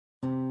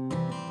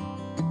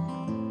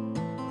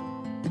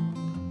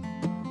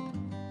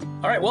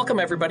All right, welcome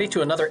everybody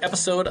to another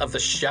episode of the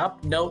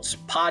Shop Notes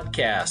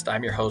Podcast.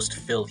 I'm your host,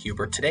 Phil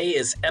Huber. Today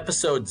is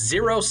episode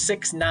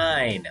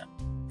 069,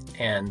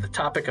 and the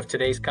topic of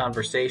today's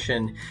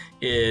conversation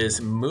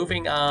is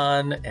moving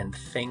on and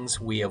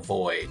things we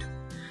avoid.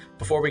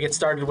 Before we get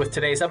started with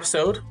today's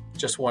episode,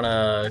 just want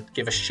to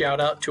give a shout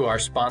out to our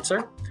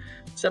sponsor.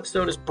 This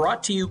episode is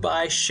brought to you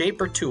by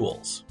Shaper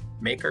Tools,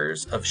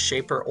 makers of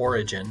Shaper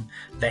Origin,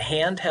 the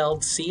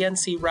handheld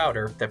CNC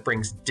router that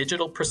brings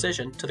digital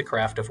precision to the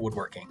craft of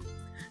woodworking.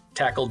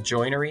 Tackle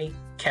joinery,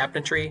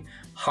 cabinetry,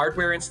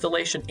 hardware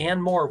installation,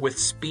 and more with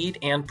speed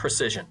and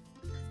precision.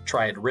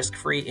 Try it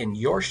risk-free in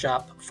your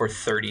shop for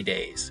 30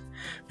 days.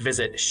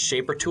 Visit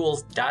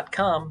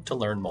shapertools.com to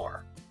learn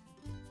more.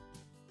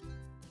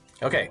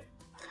 Okay.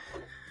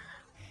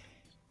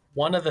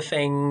 One of the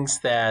things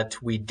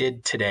that we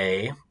did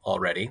today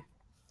already,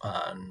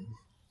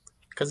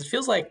 because it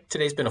feels like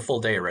today's been a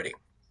full day already.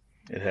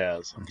 It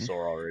has. I'm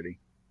sore already.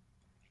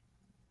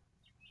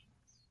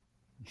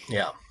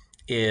 Yeah.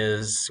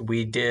 Is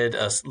we did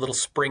a little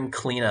spring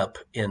cleanup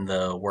in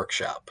the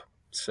workshop.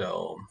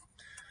 So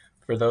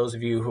for those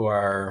of you who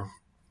are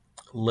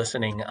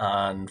listening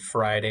on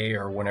Friday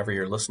or whenever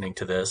you're listening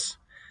to this,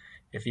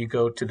 if you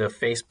go to the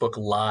Facebook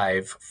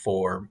Live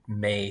for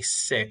May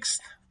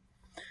 6th,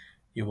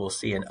 you will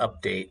see an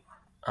update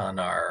on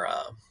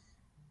our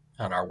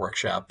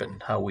workshop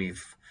and how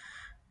we've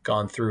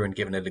gone through and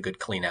given it a good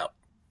clean out.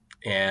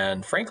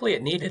 And frankly,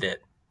 it needed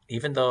it,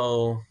 even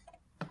though,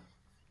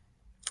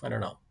 I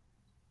don't know.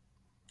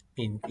 I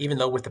mean, even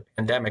though with the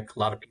pandemic, a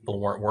lot of people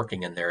weren't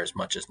working in there as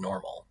much as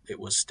normal, it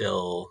was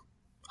still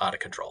out of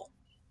control.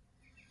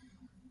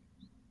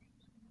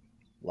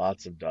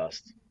 Lots of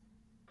dust.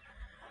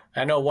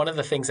 I know one of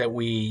the things that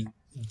we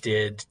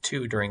did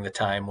too during the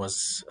time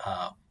was,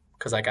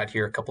 because I got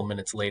here a couple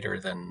minutes later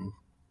than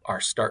our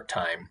start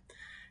time,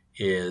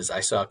 is I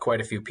saw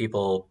quite a few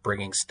people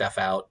bringing stuff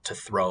out to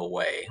throw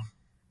away,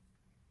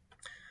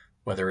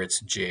 whether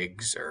it's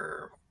jigs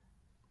or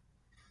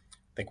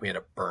I think we had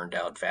a burned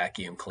out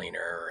vacuum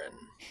cleaner and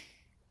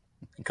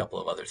a couple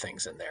of other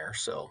things in there.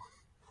 So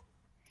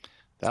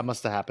that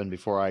must have happened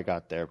before I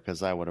got there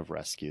because I would have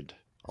rescued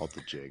all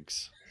the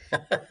jigs.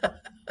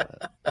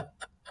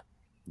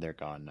 They're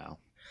gone now.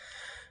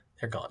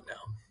 They're gone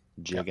now.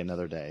 Jig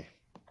another day.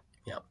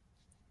 Yep.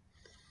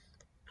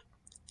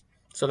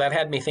 So that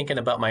had me thinking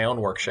about my own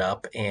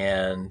workshop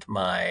and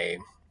my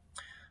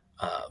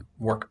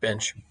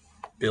workbench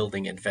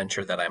building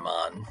adventure that I'm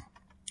on.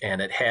 And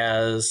it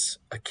has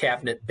a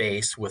cabinet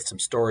base with some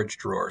storage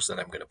drawers that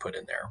I'm going to put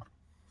in there.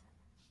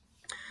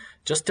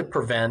 Just to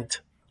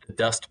prevent the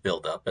dust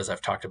buildup, as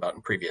I've talked about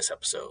in previous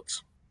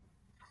episodes.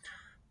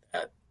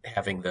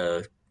 Having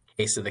the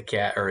case of the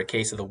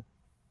case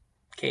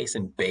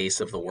and base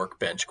of the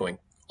workbench going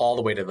all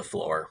the way to the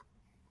floor.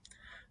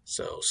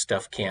 So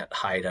stuff can't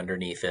hide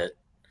underneath it.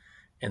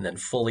 And then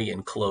fully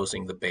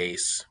enclosing the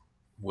base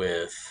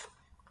with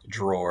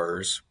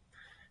drawers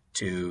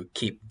to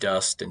keep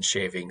dust and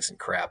shavings and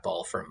crap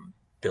all from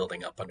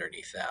building up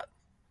underneath that.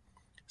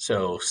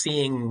 So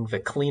seeing the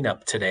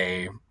cleanup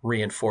today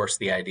reinforced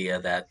the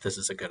idea that this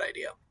is a good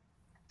idea.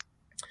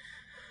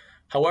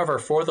 However,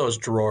 for those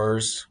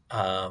drawers,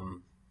 I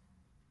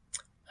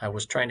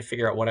was trying to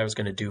figure out what I was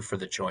going to do for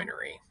the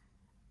joinery.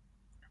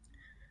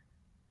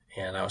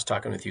 And I was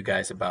talking with you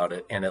guys about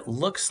it, and it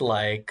looks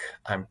like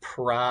I'm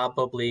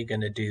probably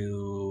going to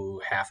do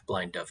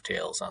half-blind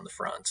dovetails on the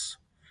fronts.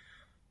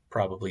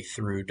 Probably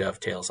through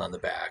dovetails on the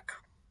back.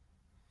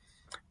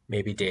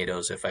 Maybe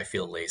dados if I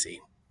feel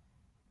lazy.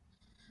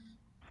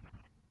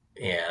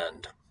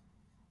 And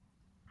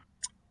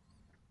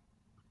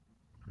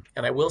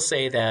I will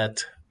say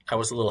that I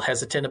was a little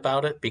hesitant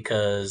about it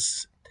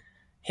because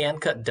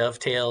hand-cut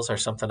dovetails are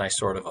something I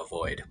sort of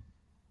avoid.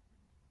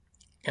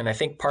 And I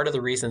think part of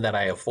the reason that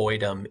I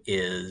avoid them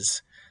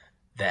is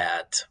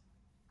that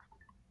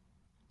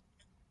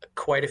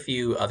quite a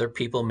few other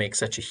people make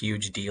such a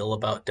huge deal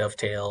about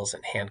dovetails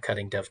and hand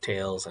cutting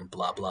dovetails and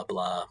blah, blah,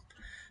 blah,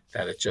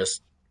 that it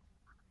just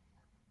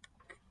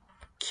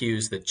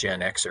cues the Gen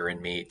Xer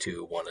in me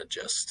to want to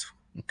just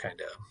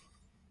kind of,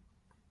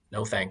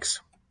 no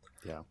thanks.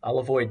 Yeah. I'll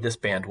avoid this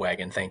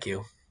bandwagon. Thank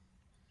you.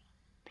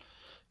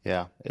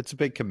 Yeah. It's a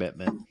big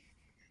commitment.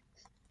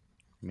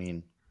 I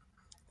mean,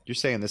 you're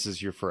saying this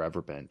is your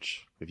forever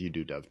bench if you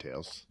do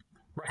dovetails.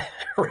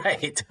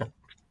 Right.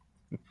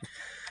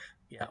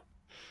 Yeah.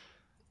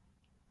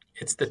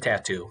 It's the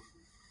tattoo.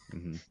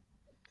 Mm-hmm.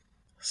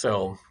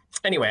 So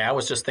anyway, I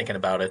was just thinking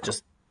about it,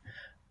 just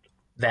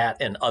that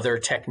and other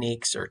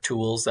techniques or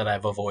tools that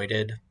I've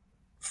avoided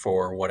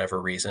for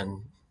whatever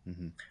reason.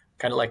 Mm-hmm.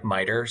 Kind of like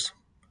miters.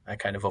 I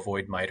kind of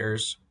avoid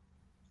miters.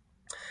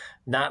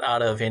 Not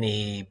out of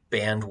any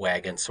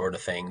bandwagon sort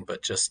of thing,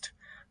 but just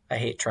I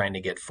hate trying to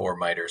get 4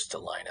 miters to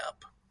line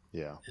up.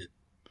 Yeah.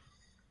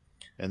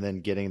 And then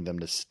getting them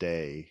to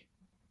stay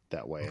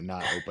that way and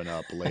not open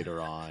up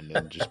later on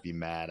and just be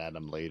mad at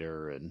them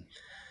later. And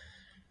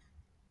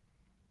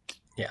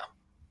yeah,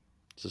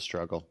 it's a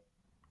struggle.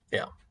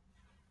 Yeah.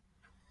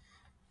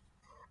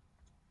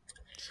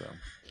 So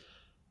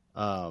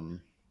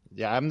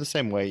Yeah, I'm the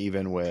same way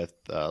even with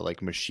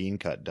like machine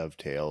cut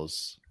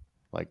dovetails.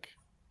 Like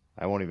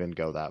I won't even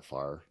go that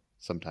far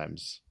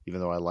sometimes, even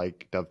though I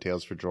like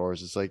dovetails for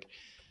drawers. It's like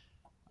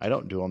I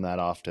don't do them that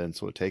often,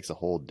 so it takes a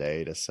whole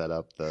day to set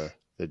up the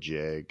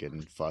jig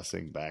and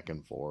fussing back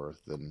and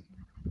forth, and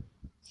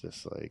it's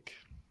just like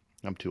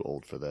I'm too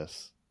old for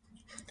this.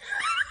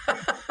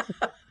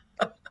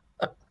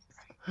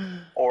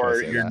 Or Can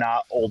I say you're that?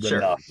 not old Sure.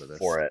 enough For this.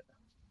 for it.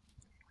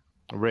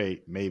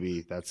 Right,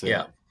 maybe that's it.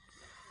 Yeah.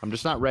 I'm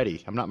just not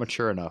ready. I'm not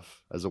mature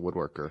enough as a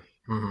woodworker.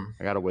 Hmm.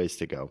 I got a ways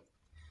to go.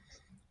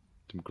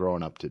 I'm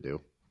growing up to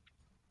do.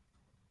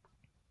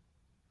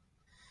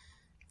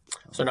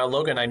 So now,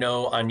 Logan, I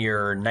know on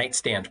your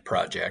nightstand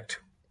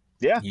project,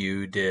 Yeah.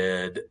 you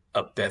did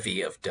a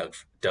bevy of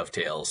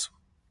dovetails.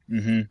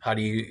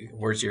 Mm-hmm.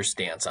 Where's your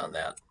stance on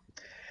that?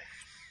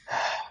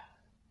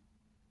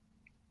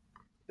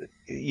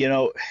 You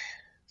know,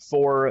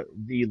 for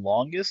the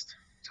longest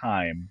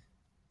time,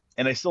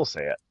 and I still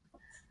say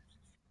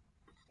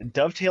it,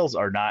 dovetails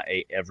are not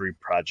a every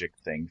project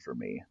thing for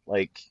me.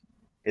 Like,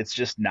 it's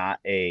just not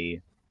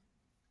a.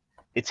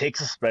 It takes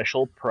a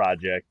special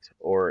project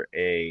or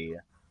a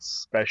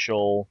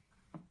special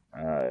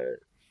uh,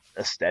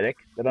 aesthetic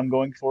that I'm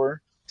going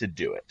for to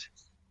do it,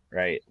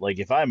 right? Like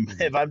if I'm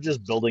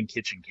just building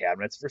kitchen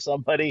cabinets for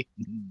somebody,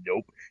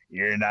 nope,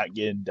 you're not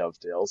getting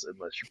dovetails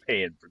unless you're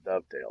paying for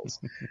dovetails.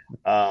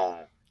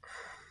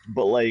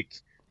 But like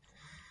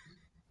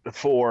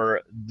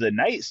for the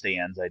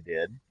nightstands, I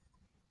did.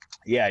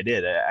 I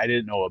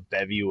didn't know a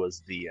bevy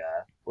was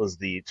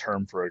the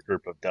term for a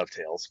group of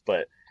dovetails,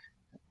 but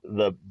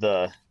the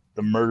the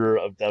the murder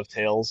of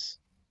dovetails,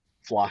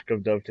 flock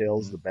of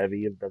dovetails, the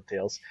bevy of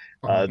dovetails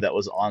that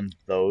was on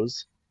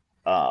those.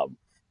 Um,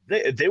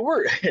 they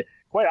were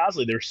quite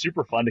honestly they were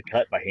super fun to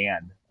cut by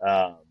hand.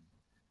 I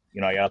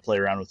got to play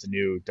around with the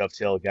new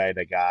dovetail guide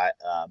I got.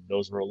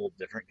 Those were a little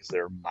different because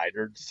they're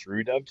mitered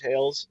through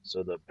dovetails,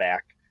 so the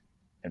back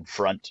and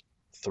front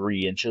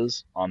 3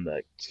 inches on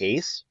the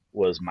case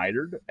was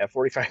mitered at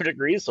 45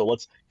 degrees. So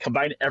let's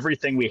combine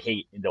everything we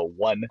hate into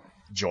one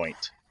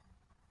joint,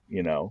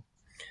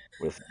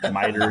 with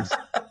miters,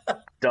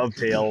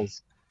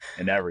 dovetails,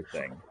 and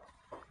everything.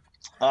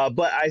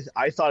 But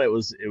I thought it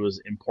was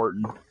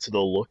important to the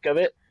look of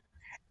it,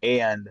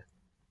 and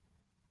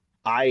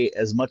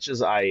as much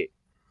as I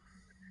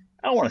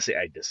don't want to say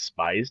I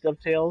despise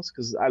dovetails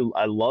because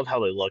I love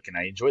how they look and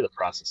I enjoy the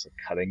process of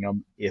cutting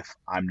them if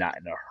I'm not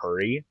in a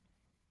hurry.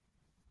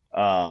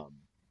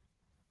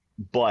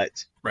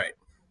 But Right.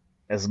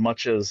 as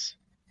much as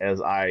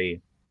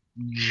I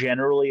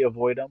generally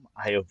avoid them,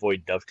 I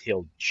avoid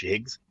dovetail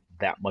jigs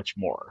that much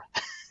more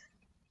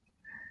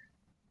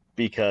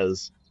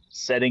because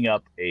setting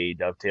up a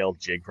dovetail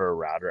jig for a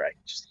router, I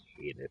just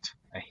hate it.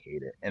 I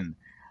hate it. And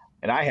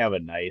I have a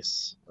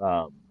nice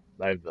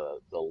I have the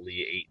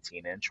Lee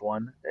 18-inch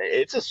one.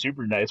 It's a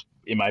super nice,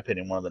 in my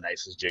opinion, one of the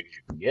nicest jigs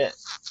you can get.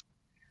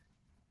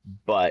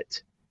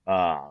 But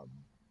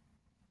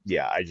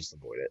yeah, I just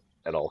avoid it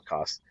at all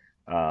costs.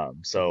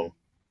 So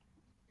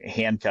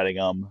hand cutting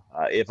them.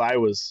 If I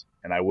was,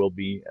 and I will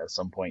be at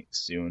some point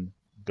soon,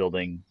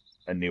 building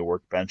a new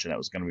workbench, and it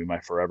was going to be my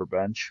forever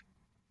bench,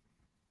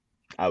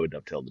 I would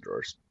dovetail the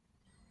drawers.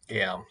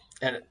 Yeah.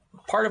 And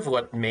part of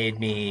what made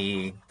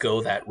me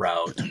go that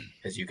route,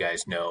 as you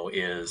guys know,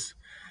 is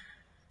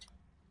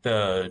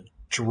the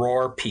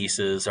drawer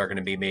pieces are going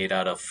to be made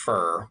out of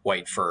fur,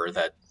 white fur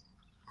that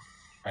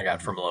I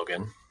got from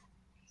Logan,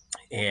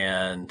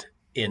 and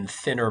in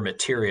thinner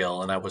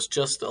material. And I was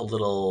just a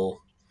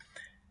little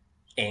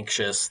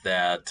anxious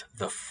that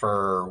the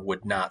fur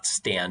would not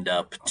stand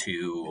up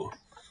to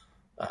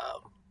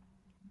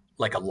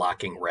like a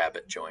locking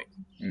rabbet joint.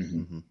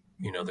 Mm-hmm.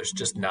 There's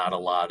just not a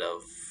lot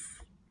of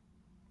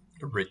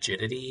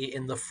rigidity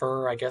in the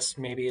fur, I guess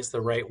maybe is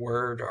the right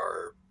word,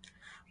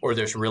 or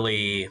there's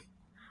really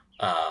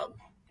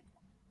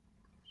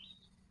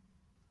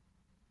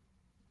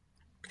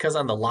because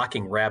on the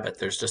locking rabbet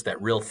there's just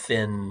that real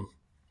thin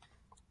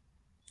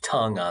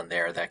tongue on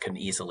there that can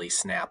easily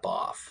snap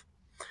off.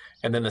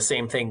 And then the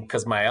same thing,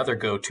 because my other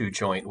go-to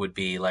joint would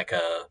be like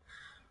a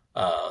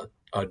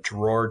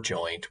drawer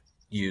joint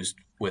used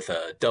with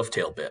a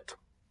dovetail bit.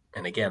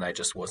 And again, I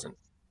just wasn't,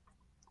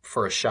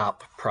 for a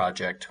shop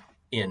project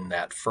in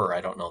that fur,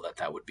 I don't know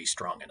that would be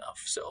strong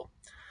enough. So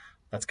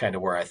that's kind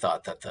of where I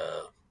thought that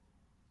the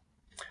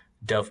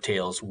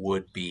dovetails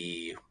would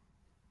be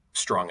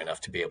strong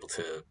enough to be able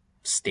to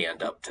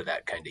stand up to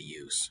that kind of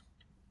use.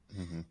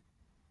 Mm-hmm.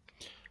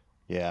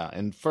 Yeah,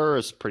 and fur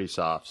is pretty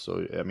soft,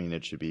 so I mean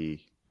it should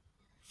be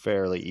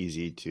fairly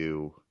easy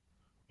to,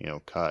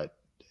 cut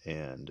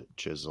and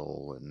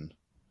chisel and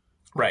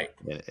Right.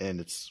 And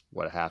it's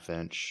what, a 1/2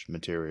 inch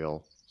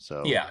material.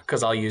 So yeah,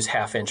 because I'll use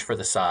 1/2 inch for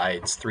the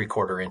sides,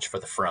 3/4 inch for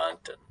the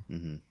front.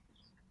 And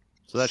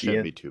so that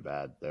shouldn't be too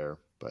bad there.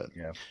 But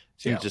Yeah.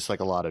 seems just like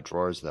a lot of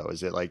drawers though.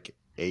 Is it like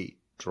 8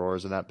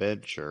 drawers in that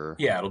bench or?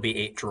 Yeah, it'll be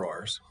 8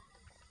 drawers.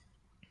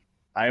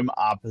 I'm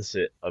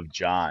opposite of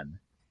John.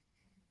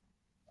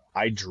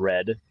 I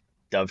dread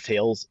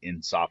dovetails in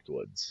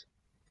softwoods.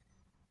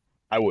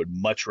 I would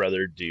much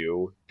rather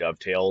do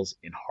dovetails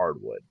in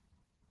hardwood.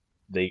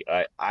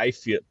 I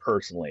feel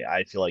personally,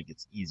 I feel like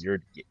it's easier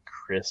to get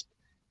crisp,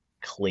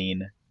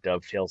 clean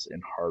dovetails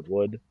in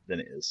hardwood than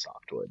it is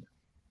softwood.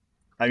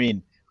 I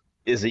mean,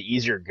 is it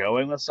easier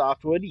going with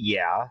softwood?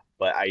 Yeah,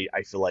 but I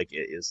feel like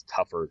it is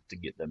tougher to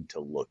get them to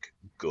look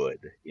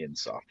good in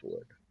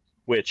softwood.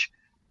 Which,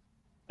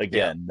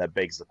 again, that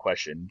begs the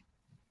question,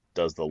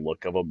 does the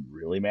look of them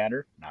really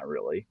matter? Not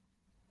really.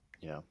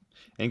 Yeah.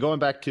 And going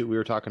back to, we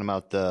were talking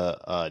about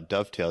the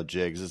dovetail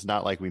jigs. It's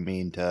not like we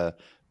mean to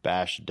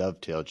bash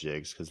dovetail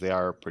jigs because they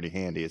are pretty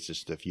handy. It's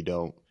just if you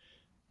don't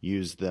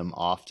use them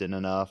often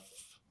enough,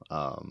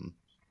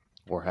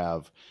 or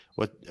have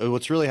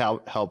what's really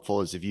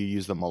helpful is if you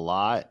use them a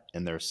lot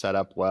and they're set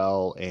up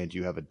well and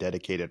you have a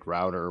dedicated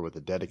router with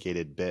a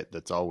dedicated bit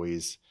that's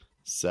always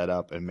set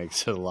up and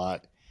makes it a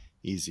lot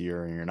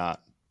easier, and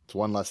it's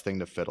one less thing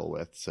to fiddle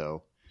with.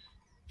 So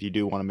if you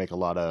do want to make a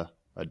lot of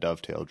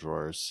dovetail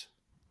drawers,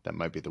 that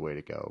might be the way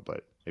to go.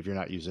 But if you're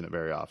not using it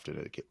very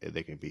often,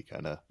 they can be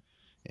kind of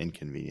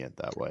inconvenient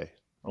that way.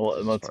 Well,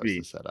 and let's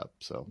be set up.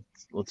 So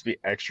let's be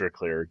extra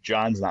clear.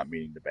 John's not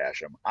meaning to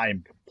bash him. I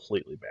am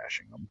completely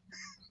bashing him.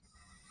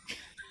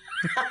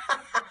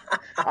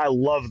 I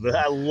love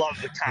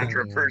the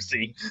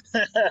controversy.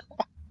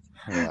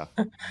 Yeah,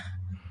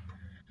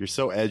 you're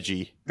so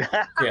edgy.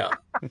 Yeah.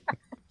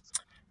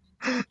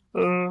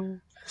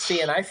 See,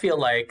 and I feel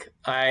like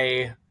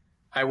I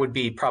would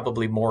be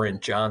probably more in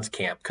John's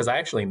camp because I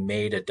actually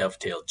made a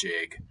dovetail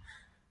jig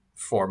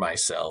for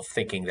myself,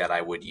 thinking that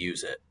I would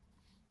use it.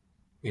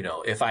 You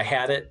know, if I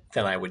had it,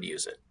 then I would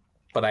use it.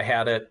 But I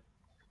had it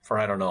for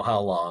I don't know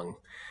how long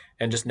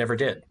and just never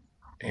did.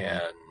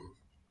 And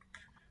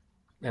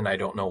I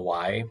don't know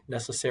why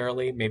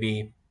necessarily.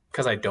 Maybe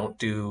because I don't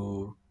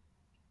do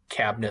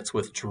cabinets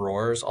with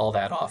drawers all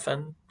that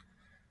often.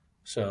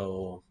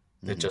 So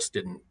it just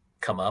didn't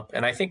come up.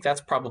 And I think that's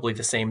probably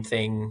the same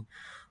thing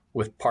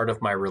with part of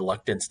my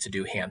reluctance to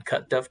do hand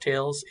cut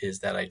dovetails is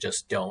that I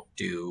just don't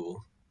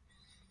do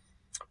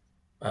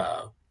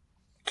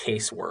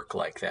case work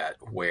like that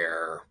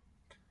where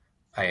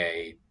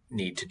I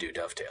need to do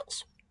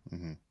dovetails.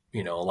 Mm-hmm.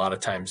 You know, a lot of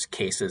times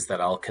cases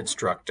that I'll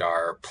construct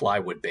are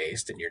plywood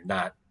based and you're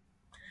not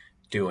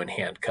doing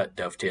hand cut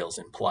dovetails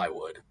in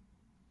plywood.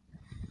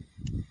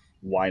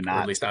 Why not? Or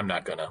at least I'm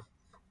not gonna.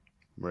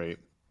 Right.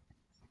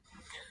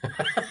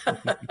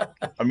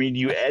 I mean,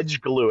 you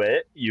edge glue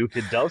it, you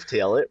could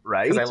dovetail it,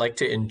 right? Because I like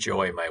to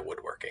enjoy my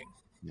woodworking.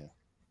 Yeah.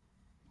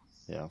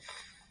 Yeah.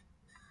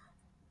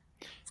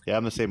 Yeah,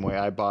 I'm the same way.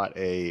 I bought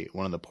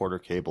one of the Porter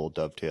Cable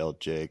dovetail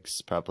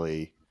jigs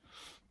probably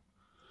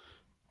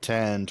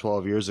 10,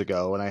 12 years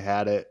ago, and I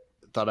had it,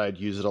 thought I'd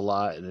use it a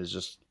lot, and it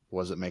just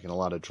wasn't making a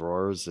lot of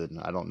drawers, and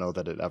I don't know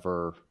that it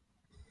ever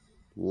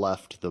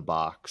left the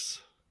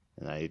box.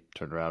 And I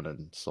turned around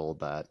and sold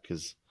that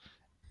because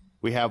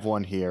we have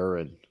one here,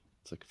 and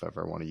it's like if I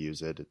ever want to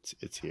use it,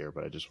 it's here,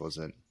 but I just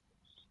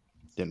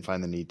didn't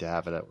find the need to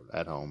have it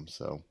at home,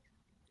 so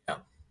yeah,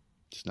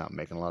 just not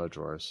making a lot of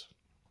drawers.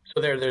 So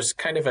there's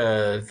kind of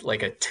a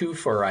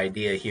two-for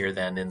idea here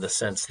then, in the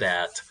sense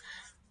that,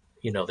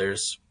 you know,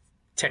 there's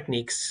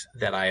techniques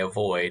that I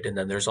avoid, and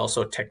then there's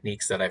also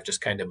techniques that I've just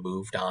kind of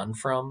moved on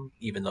from,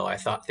 even though I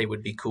thought they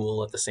would be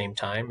cool at the same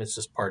time. It's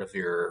just part of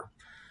your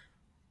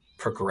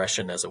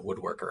progression as a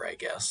woodworker, I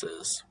guess,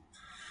 is,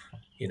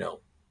 you know,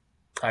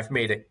 I've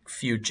made a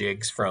few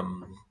jigs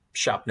from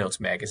Shop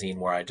Notes magazine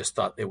where I just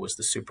thought it was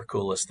the super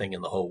coolest thing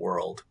in the whole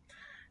world.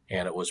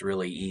 And it was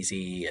really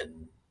easy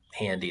and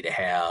handy to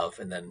have,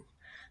 and then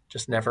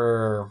just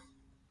never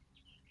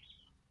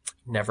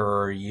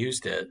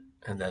used it.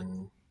 And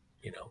then,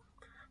 you know,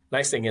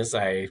 nice thing is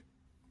I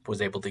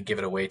was able to give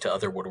it away to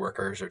other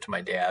woodworkers or to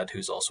my dad,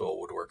 who's also a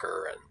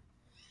woodworker. And,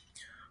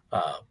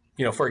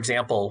 you know, for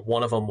example,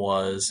 one of them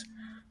was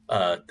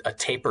a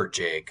taper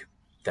jig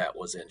that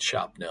was in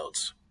Shop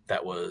Notes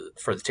that was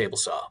for the table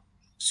saw.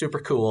 Super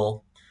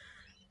cool.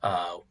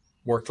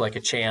 Worked like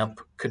a champ,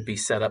 could be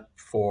set up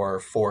for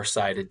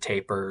 4-sided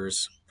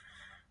tapers,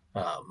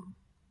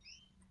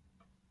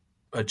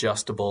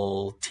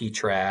 adjustable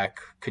T-track,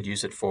 could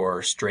use it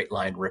for straight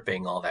line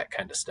ripping, all that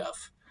kind of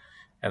stuff.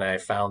 And I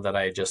found that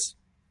I just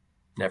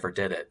never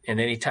did it. And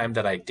anytime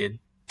that I did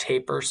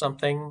taper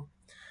something,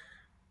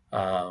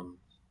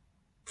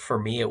 for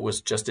me, it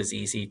was just as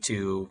easy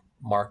to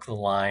mark the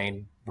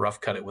line,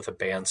 rough cut it with a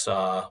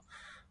bandsaw,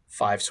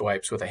 5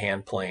 swipes with a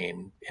hand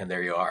plane, and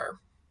there you are.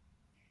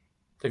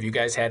 Have you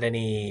guys had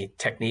any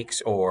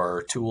techniques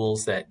or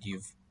tools that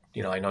you've,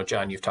 you know, I know,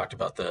 John, you've talked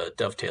about the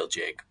dovetail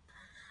jig.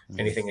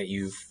 Anything that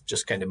you've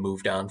just kind of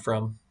moved on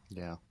from?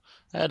 Yeah.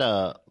 I had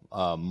a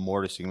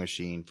mortising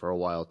machine for a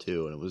while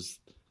too, and it was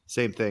the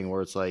same thing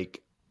where it's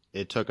like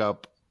it took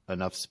up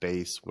enough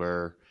space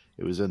where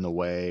it was in the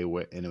way,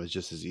 and it was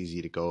just as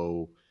easy to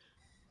go,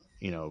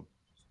 you know,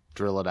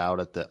 drill it out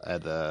at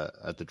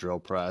the drill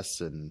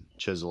press and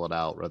chisel it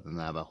out rather than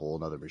have a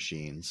whole other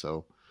machine.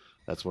 So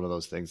that's one of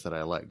those things that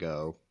I let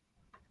go,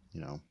 you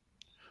know,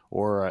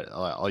 or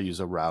I'll use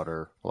a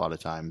router a lot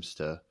of times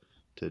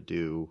to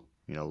do,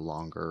 you know,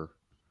 longer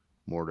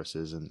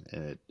mortises, and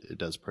it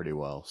does pretty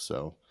well.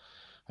 So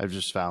I've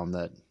just found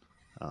that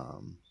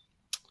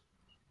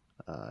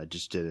I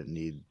just didn't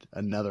need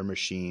another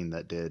machine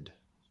that did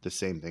the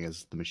same thing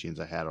as the machines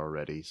I had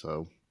already.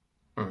 So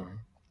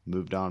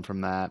moved on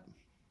from that.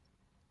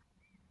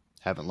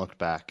 Haven't looked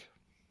back.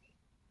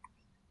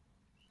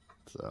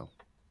 So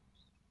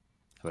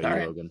how about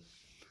you, Logan?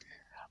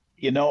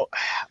 You know,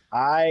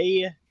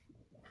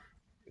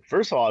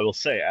 first of all, I will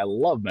say I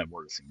love my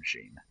mortising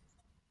machine.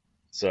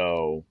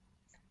 So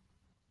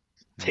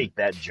take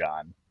that,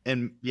 John.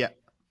 And yeah,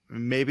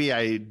 maybe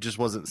I just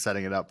wasn't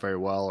setting it up very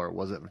well, or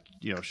wasn't,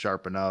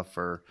 sharp enough,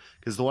 or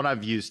because the one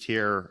I've used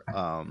here,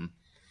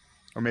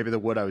 or maybe the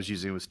wood I was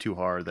using was too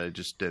hard that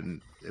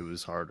it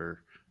was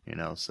harder,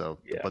 so,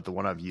 yeah. But the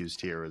one I've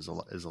used here is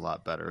a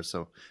lot better.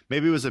 So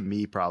maybe it was a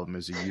me problem, it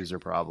was a user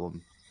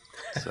problem.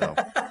 So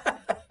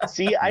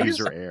see,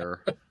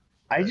 error.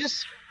 I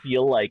just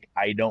feel like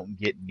I don't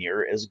get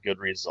near as good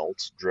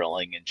results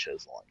drilling and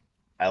chiseling.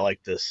 I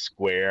like the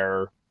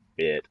square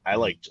bit. I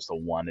like just a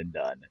one and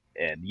done.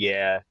 And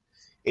yeah,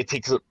 it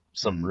takes up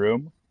some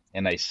room,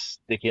 and I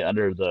stick it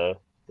under the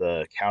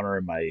counter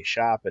in my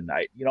shop, and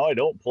I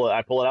don't pull it.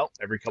 I pull it out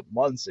every couple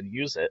months and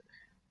use it,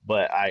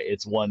 but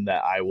it's one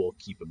that I will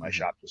keep in my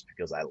shop just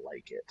because I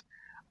like it.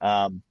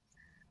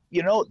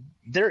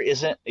 There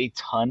isn't a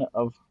ton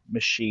of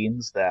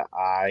machines that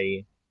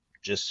I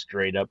just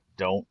straight up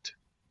don't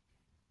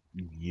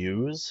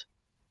use.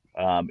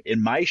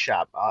 In my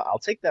shop, I'll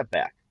take that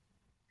back.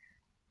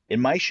 In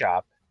my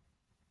shop,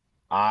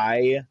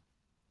 I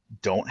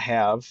don't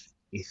have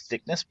a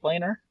thickness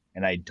planer,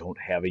 and I don't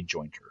have a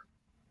jointer.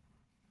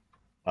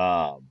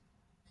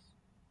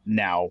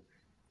 Now,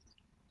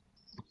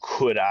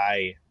 could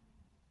I,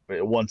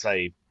 once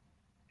I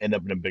end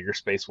up in a bigger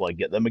space, will I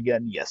get them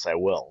again? Yes, I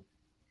will.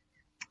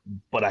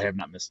 But I have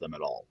not missed them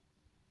at all.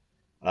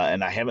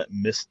 And I haven't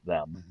missed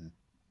them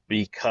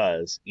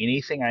because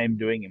anything I am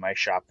doing in my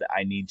shop that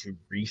I need to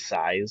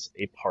resize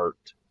a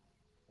part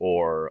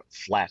or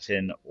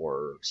flatten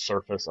or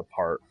surface a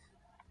part,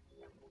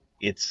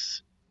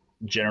 it's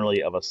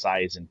generally of a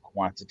size and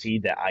quantity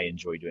that I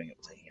enjoy doing it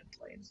with a hand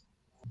plane.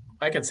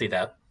 I can see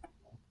that.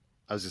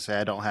 I was going to say,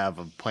 I don't have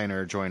a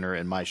planer or joiner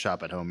in my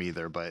shop at home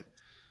either, but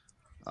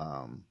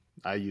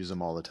I use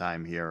them all the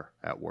time here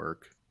at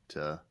work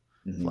to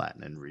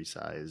flatten and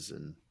resize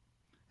and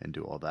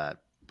do all that.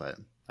 But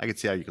I can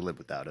see how you could live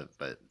without it.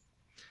 But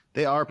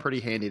they are pretty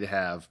handy to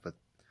have, but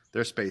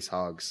they're space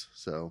hogs.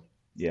 So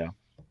yeah.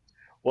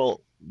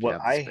 Well, they're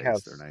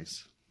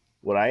nice.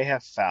 What I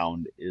have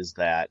found is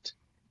that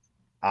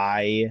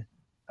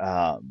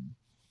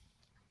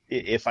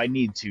if I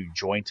need to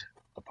joint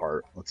a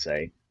part, let's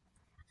say,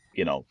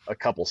 a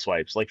couple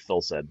swipes, like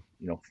Phil said,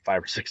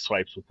 5 or 6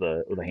 swipes with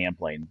a hand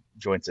plane,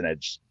 joints an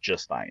edge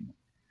just fine.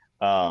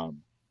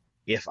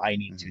 If I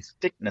need to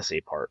thickness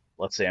a part,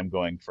 let's say I'm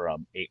going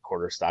from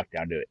 8/4 stock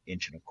down to 1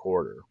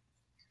 1/4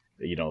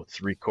 inch,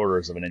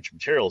 3/4 of an inch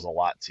material is a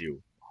lot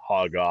to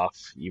hog off.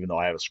 Even though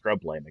I have a scrub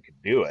plane that could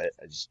do it,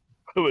 I just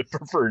would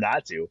prefer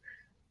not to.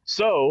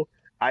 So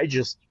I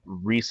just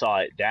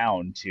resaw it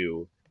down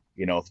to,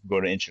 go to 1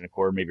 1/4 inch,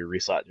 maybe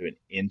resaw it to 1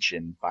 inch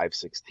and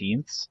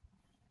 5/16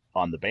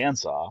 on the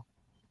bandsaw,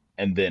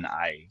 and then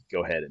I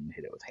go ahead and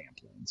hit it with hand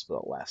planes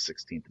for the last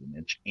 1/16 of an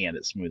inch, and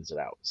it smooths it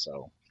out.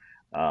 So,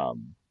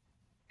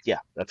 yeah,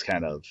 that's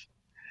kind of,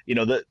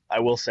 that I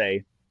will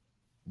say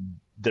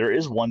there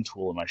is one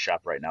tool in my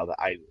shop right now that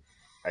I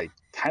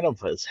kind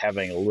of was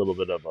having a little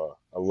bit of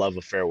a love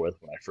affair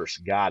with when I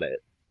first got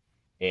it,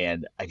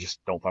 and I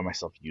just don't find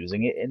myself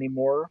using it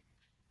anymore.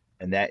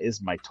 And that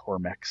is my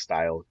Tormek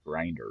style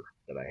grinder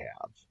that I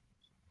have.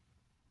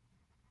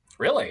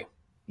 Really?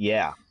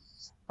 Yeah.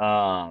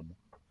 And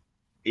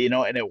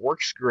it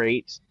works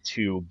great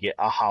to get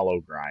a hollow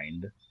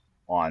grind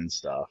on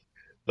stuff,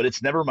 but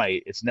it's never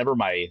my,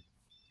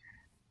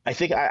 I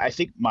think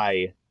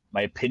my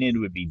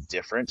opinion would be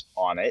different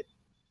on it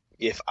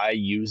if I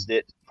used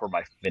it for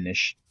my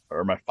finish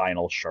or my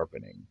final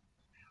sharpening,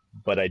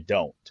 but I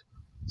don't.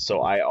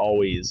 So I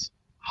always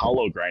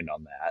hollow grind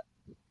on that,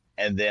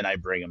 and then I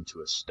bring them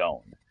to a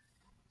stone.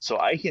 So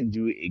I can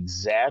do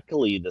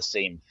exactly the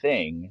same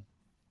thing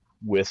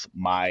with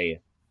my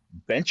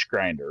bench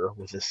grinder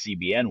with a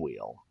CBN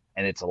wheel,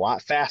 and it's a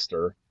lot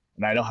faster,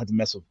 and I don't have to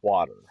mess with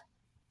water.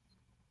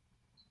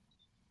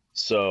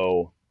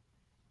 So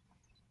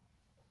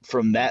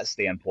from that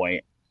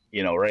standpoint,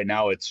 right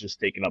now it's just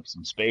taking up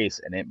some space,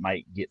 and it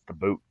might get the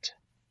boot.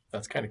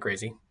 That's kind of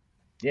crazy.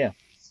 Yeah.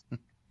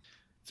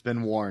 It's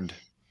been warned.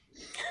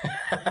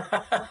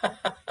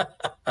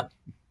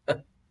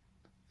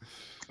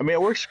 I mean,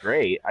 it works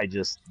great. I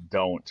just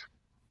don't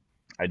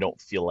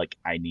feel like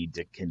I need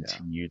to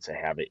continue to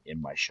have it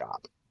in my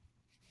shop.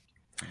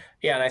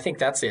 Yeah, and I think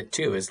that's it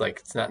too, is like,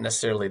 it's not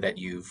necessarily that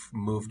you've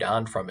moved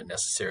on from it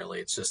necessarily.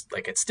 It's just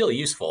like, it's still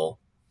useful,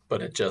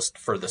 but it just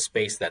for the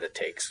space that it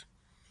takes.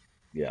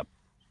 Yeah.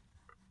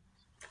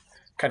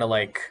 Kind of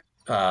like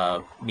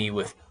me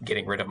with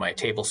getting rid of my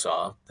table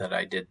saw that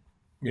I did,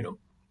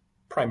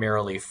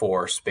 primarily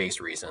for space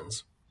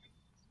reasons.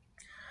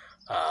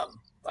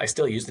 I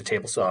still use the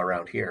table saw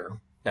around here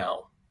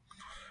now,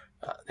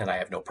 and I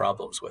have no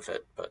problems with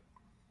it. But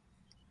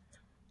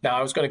now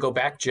I was going to go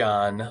back,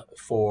 John,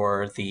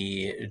 for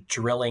the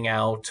drilling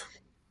out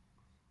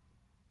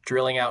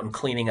and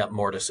cleaning up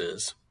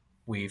mortises.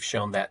 We've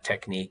shown that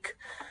technique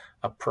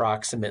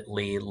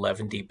approximately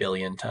 11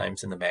 billion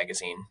times in the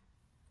magazine.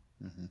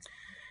 Mm-hmm.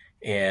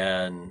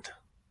 And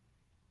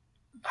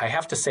I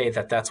have to say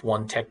that that's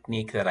one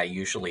technique that I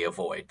usually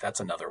avoid. That's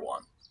another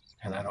one.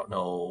 And I don't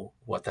know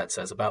what that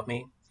says about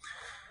me.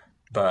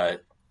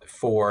 But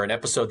for an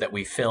episode that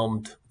we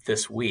filmed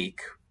this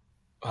week,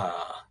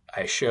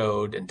 I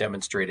showed and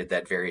demonstrated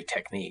that very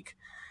technique.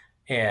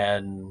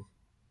 And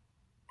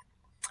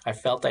I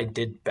felt I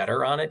did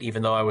better on it,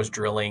 even though I was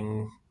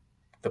drilling.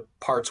 The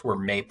parts were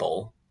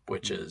maple,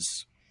 which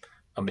is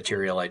a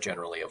material I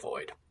generally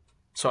avoid.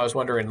 So I was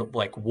wondering,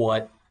 like,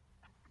 what's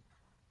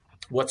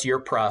your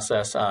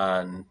process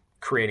on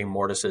creating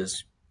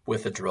mortises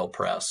with a drill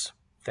press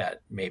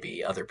that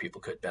maybe other people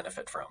could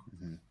benefit from?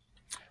 Mm-hmm.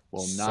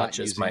 Well, such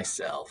as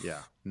myself. Yeah,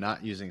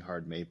 not using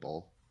hard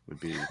maple would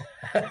be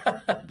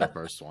the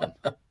first one.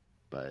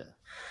 But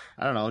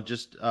I don't know,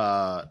 just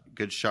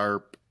good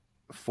sharp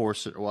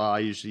Forstner. Well, I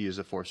usually use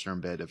a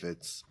Forstner bit if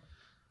it's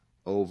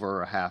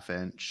over a half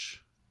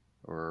inch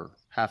or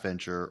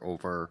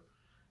over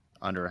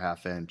under a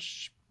half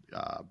inch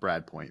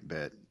brad point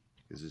bit,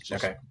 because it's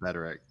just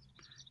better at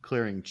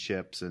clearing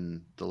chips,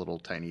 and the little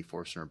tiny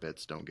Forstner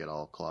bits don't get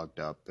all clogged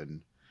up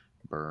and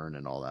burn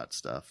and all that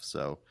stuff.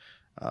 So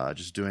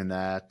just doing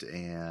that,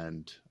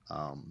 and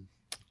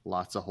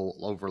lots of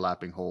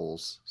overlapping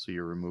holes, so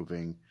you're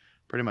removing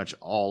pretty much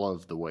all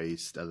of the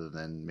waste other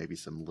than maybe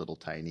some little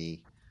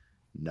tiny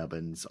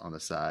nubbins on the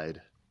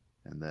side,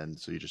 and then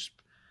so you just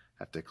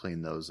have to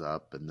clean those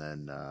up, and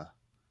then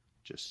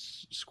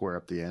just square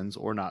up the ends,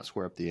 or not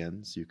square up the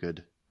ends. You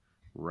could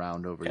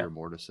round over your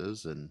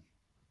mortises and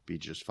be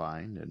just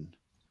fine.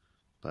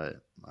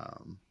 But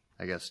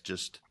I guess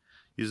just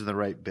using the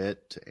right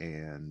bit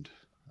and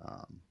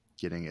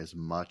getting as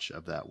much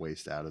of that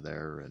waste out of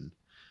there, and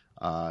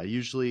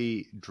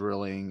usually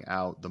drilling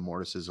out the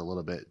mortises a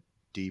little bit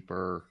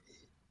deeper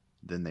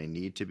than they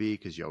need to be,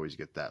 because you always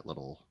get that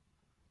little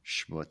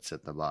schmutz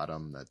at the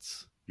bottom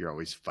you're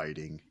always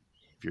fighting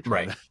if you're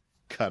trying to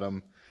cut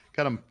them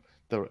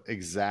the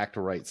exact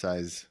right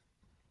size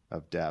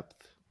of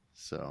depth.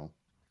 So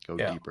go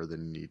deeper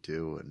than you need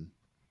to, and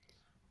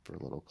for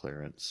a little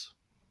clearance.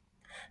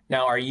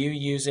 Now, are you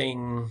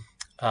using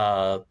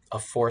a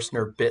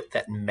Forstner bit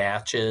that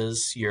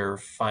matches your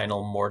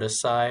final mortise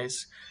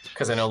size?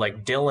 Because I know,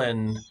 like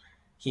Dylan,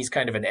 he's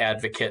kind of an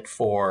advocate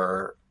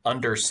for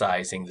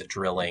undersizing the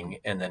drilling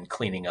and then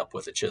cleaning up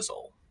with a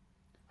chisel.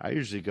 I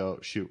usually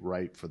shoot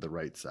right for the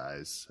right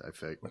size. I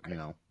think,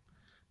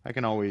 I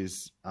can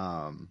always,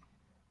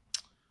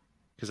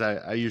 because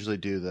I usually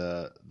do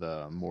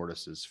the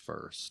mortises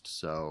first,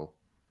 so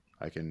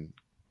I can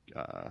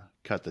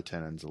cut the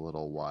tenons a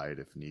little wide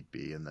if need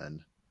be, and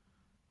then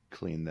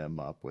clean them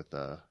up with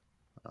a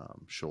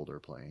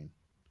shoulder plane.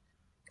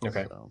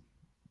 Okay. So,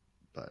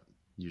 but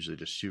usually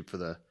just shoot for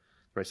the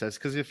right size,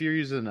 because if you're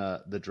using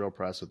the drill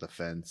press with a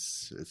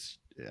fence,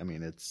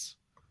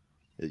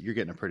 you're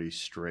getting a pretty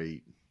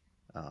straight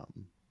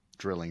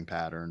drilling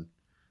pattern.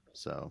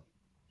 So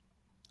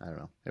I don't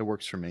know, it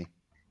works for me.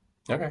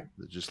 Okay.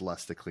 There's just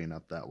less to clean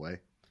up that way,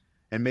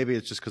 and maybe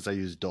it's just because I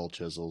use dull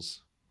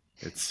chisels.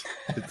 It's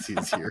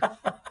easier.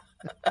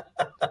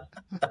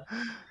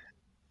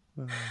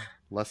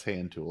 Less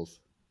hand tools.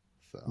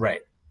 So.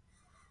 Right.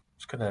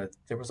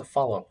 There was a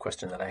follow-up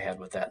question that I had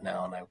with that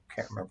now, and I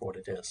can't remember what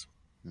it is.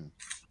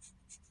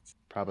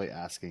 Probably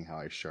asking how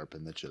I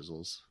sharpen the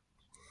chisels.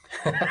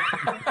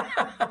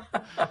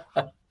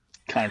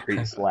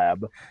 Concrete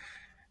slab.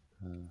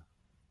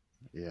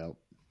 Yep.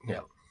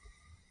 Yep.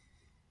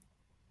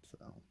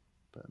 So,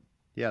 but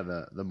yeah,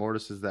 the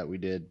mortises that we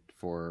did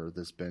for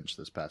this bench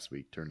this past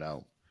week turned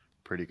out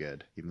pretty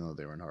good, even though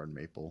they were in hard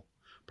maple.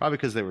 Probably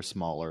because they were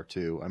smaller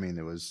too. I mean,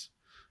 it was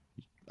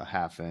a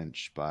half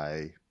inch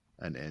by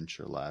an inch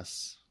or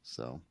less,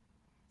 so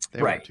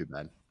they weren't too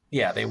bad.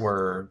 Yeah, they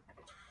weren't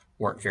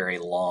very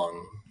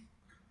long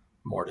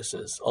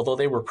mortises, although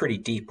they were pretty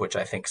deep, which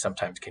I think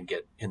sometimes can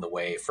get in the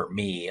way for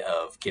me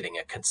of getting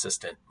a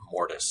consistent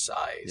mortise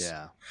size.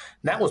 Yeah. And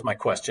that was my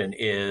question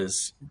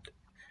is,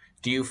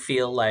 do you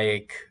feel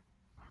like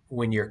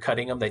when you're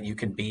cutting them that you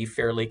can be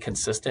fairly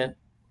consistent?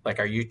 Like,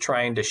 are you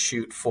trying to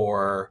shoot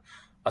for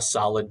a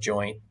solid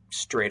joint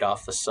straight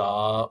off the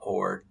saw,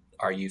 or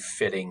are you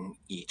fitting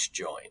each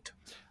joint?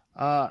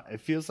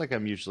 It feels like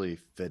I'm usually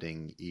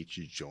fitting each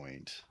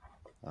joint.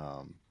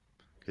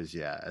 Because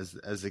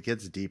as it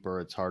gets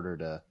deeper, it's harder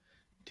to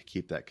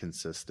keep that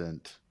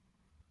consistent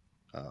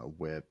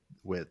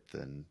width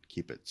and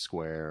keep it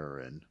square,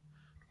 and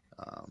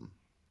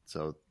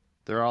so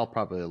they're all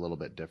probably a little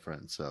bit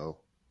different. So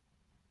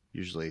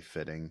usually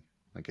fitting,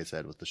 like I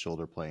said, with the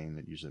shoulder plane,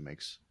 it usually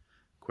makes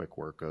quick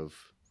work of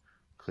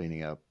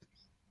cleaning up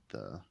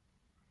the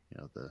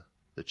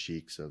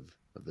cheeks of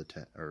the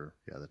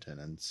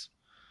tenons.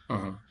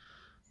 Mm-hmm.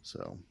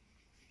 So,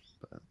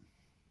 but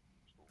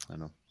I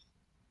know.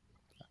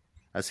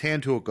 As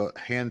hand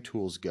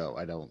tools go,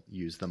 I don't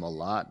use them a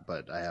lot,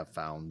 but I have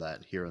found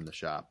that here in the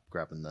shop,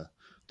 grabbing the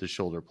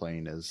shoulder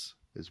plane is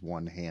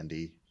one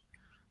handy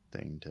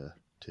thing to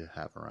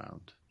have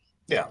around.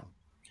 Yeah.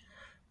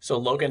 So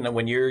Logan,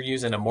 when you're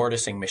using a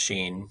mortising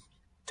machine,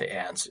 to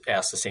ask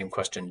the same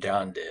question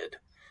John did,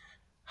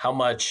 how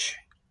much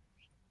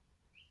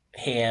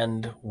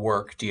hand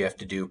work do you have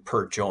to do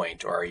per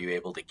joint, or are you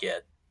able to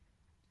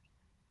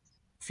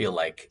feel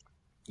like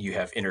you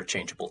have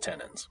interchangeable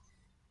tenons?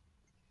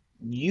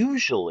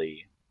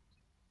 Usually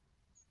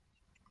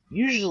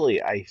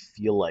I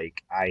feel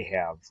like I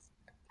have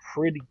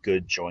pretty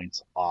good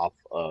joints off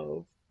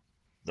of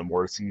the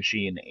mortising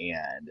machine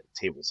and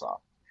table saw.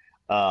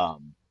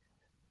 Um,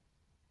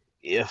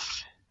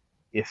 if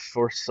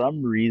for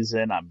some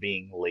reason I'm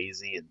being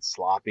lazy and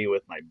sloppy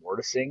with my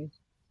mortising,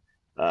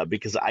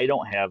 because I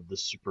don't have the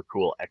super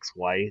cool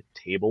XY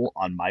table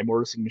on my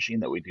mortising machine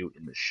that we do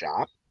in the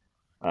shop,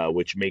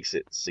 which makes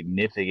it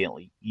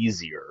significantly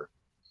easier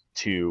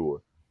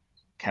to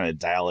kind of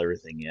dial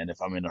everything in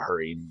if I'm in a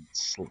hurry and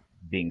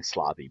being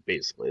sloppy.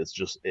 Basically, it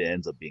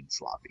ends up being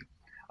sloppy.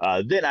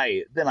 Then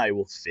I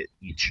will fit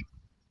each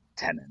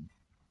tenon.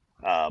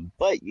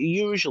 But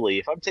usually,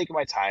 if I'm taking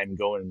my time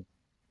going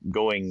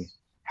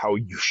how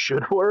you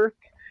should work,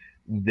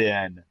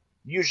 then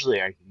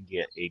usually I can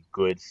get a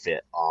good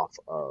fit off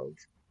of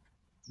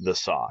the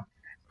saw.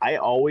 I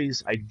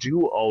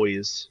do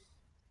always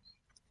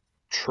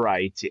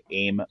try to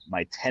aim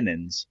my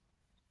tenons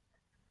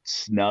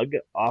snug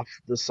off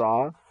the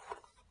saw,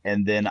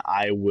 and then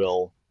I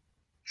will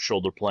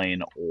shoulder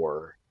plane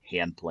or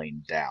hand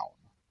plane down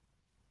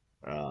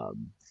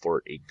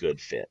for a good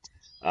fit.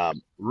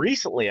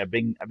 Recently, I've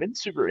been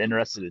super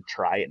interested to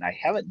try it, and I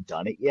haven't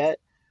done it yet,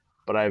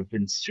 but I've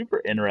been super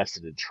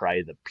interested to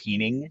try the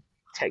peening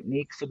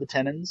technique for the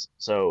tenons.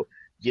 So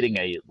getting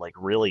a like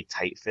really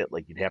tight fit,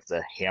 like you'd have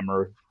to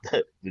hammer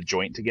the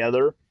joint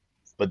together,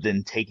 but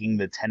then taking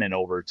the tenon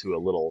over to a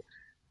little,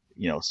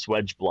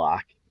 swedge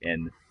block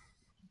and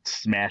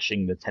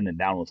smashing the tenon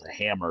down with a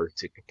hammer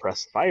to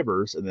compress the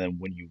fibers, and then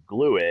when you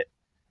glue it,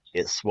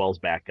 it swells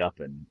back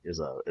up and is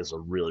a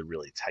really,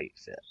 really tight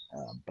fit.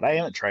 But I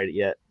haven't tried it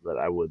yet, but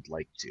I would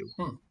like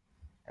to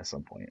at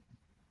some point.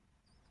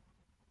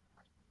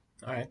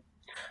 All right.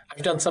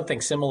 I've done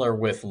something similar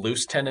with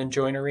loose tenon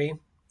joinery,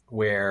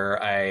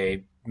 where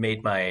I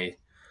made my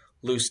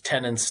loose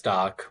tenon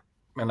stock,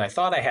 and I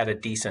thought I had a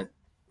decent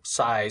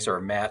size or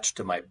match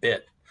to my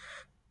bit,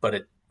 but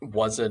it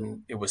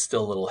wasn't. It was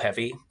still a little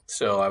heavy,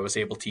 so I was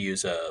able to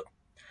use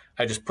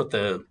I just put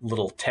the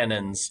little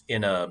tenons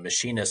in a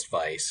machinist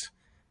vise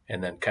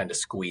and then kind of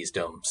squeezed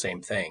them.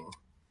 Same thing.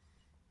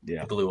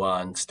 Yeah. Glue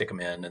on, stick them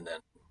in, and then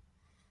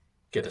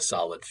get a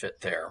solid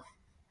fit there.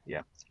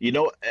 Yeah.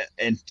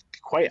 And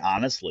quite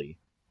honestly,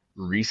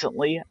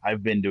 recently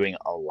I've been doing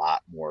a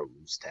lot more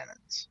loose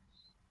tenons.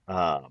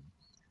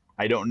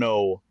 I don't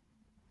know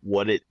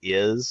what it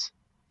is.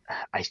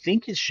 I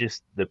think it's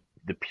just the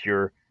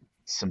pure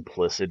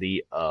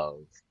simplicity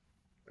of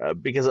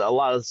because a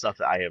lot of the stuff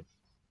that I have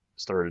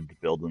started to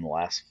build in the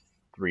last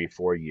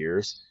 3-4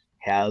 years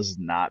has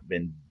not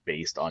been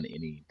based on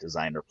any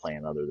design or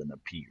plan other than a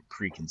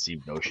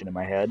preconceived notion in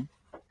my head.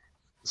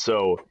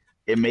 So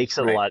it makes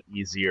it a lot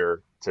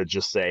easier to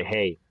just say,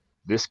 hey,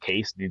 this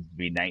case needs to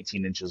be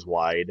 19 inches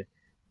wide.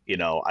 I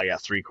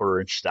got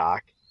 3/4 inch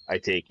stock. I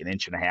take 1.5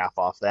 inches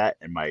off that,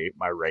 and my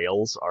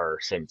rails are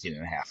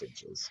 17.5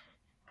 inches.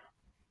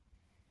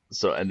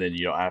 So, and then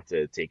you don't have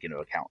to take into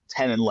account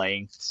tenon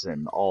lengths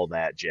and all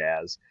that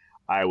jazz.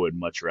 I would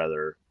much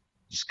rather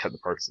just cut the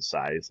parts to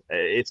size.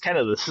 It's kind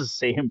of the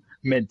same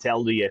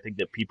mentality I think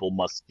that people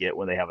must get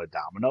when they have a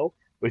domino,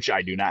 which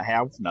I do not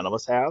have. None of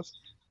us have.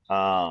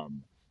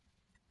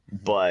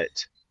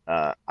 But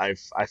I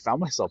found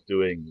myself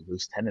doing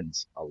loose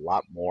tenons a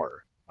lot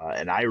more,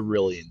 and I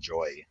really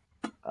enjoy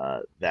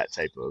that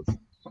type of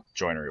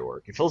joinery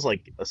work. It feels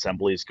like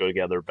assemblies go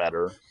together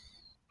better.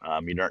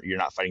 You're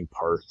not fighting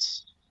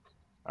parts.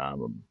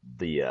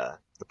 The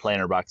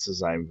planter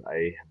boxes I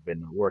have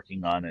been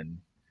working on and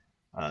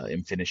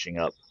am finishing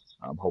up,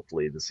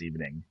 hopefully this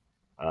evening,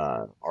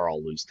 are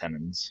all loose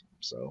tenons.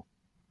 So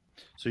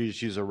you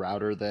just use a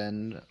router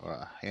then, or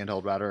a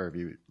handheld router? Or have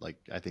you, like,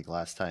 I think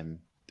last time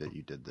that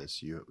you did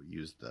this, you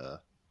used the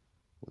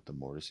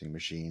mortising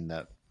machine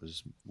that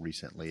was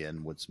recently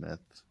in Woodsmith?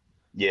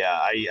 Yeah,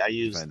 I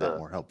use that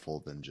more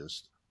helpful than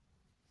just.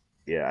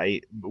 Yeah,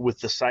 with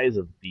the size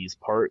of these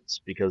parts,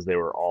 because they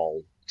were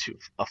all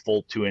a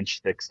full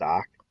 2-inch thick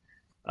stock.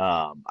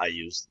 I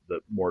used the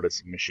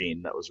mortising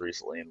machine that was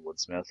recently in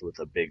Woodsmith with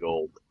a big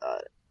old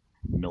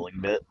milling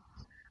bit,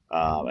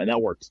 and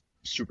that worked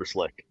super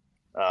slick.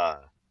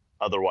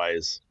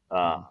 Otherwise,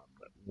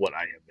 what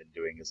I have been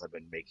doing is I've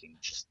been making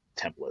just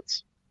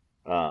templates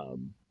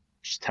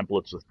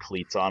with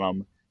cleats on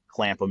them,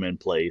 clamp them in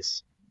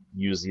place,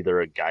 use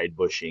either a guide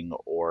bushing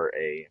or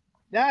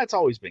it's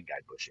always been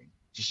guide bushing.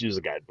 Just use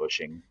a guide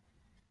bushing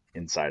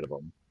inside of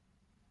them.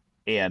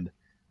 And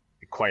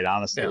quite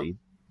honestly,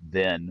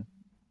 then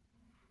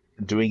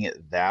doing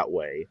it that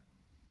way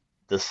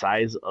the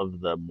size of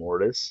the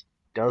mortise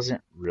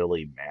doesn't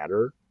really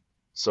matter.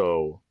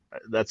 So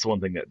that's one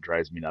thing that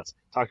drives me nuts.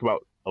 Talk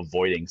about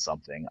avoiding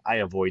something. I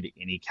avoid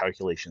any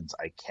calculations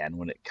I can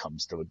when it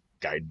comes to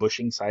guide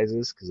bushing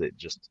sizes because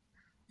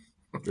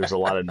there's a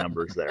lot of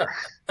numbers there.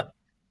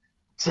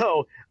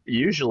 So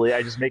usually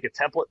I just make a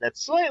template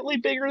that's slightly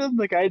bigger than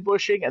the guide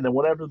bushing, and then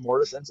whatever the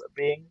mortise ends up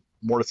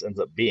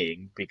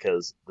being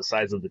because the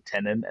size of the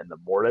tenon and the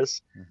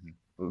mortise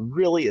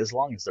really, as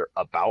long as they're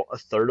about a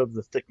third of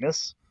the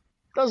thickness,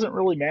 doesn't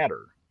really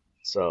matter.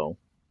 So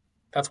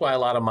that's why a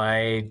lot of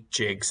my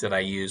jigs that I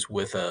use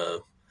with a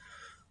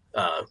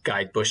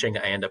guide bushing,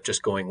 I end up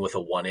just going with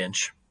a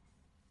 1-inch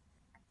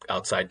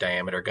outside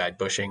diameter guide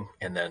bushing,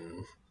 and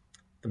then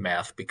the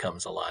math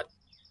becomes a lot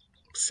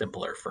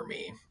simpler for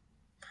me.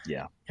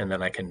 Yeah. And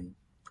then I can,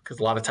 because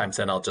a lot of times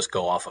then I'll just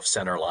go off of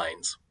center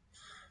lines.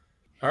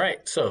 All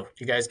right. So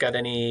you guys got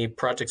any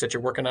projects that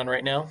you're working on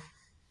right now?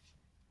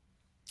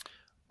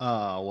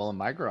 Well, in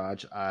my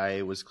garage,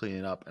 I was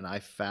cleaning up and I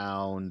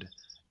found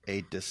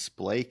a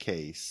display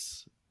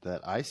case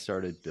that I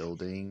started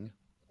building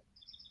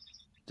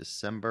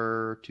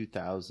December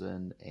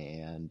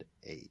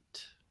 2008.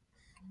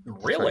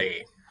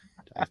 Really?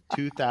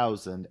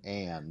 2000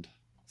 and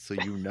so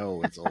you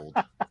know it's old.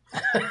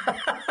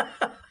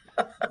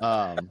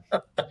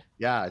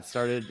 Yeah,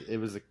 it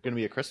was going to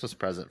be a Christmas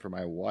present for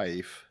my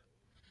wife,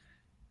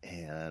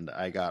 and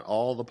I got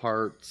all the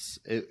parts.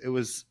 It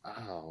was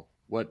I don't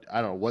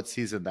know what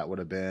season that would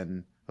have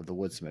been of the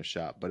Woodsmith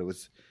shop, but it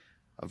was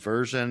a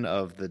version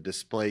of the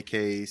display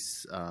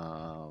case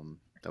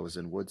that was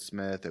in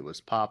Woodsmith. It was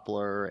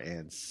poplar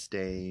and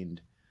stained.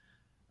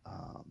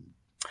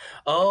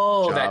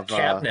 Java. That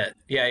cabinet.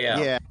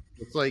 Yeah.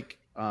 It's like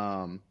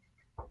 3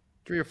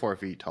 or 4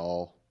 feet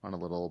tall on a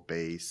little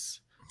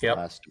base. Yep.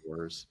 Glass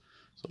doors.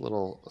 It's a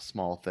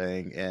small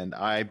thing, and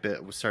I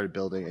started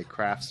building a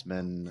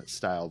Craftsman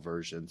style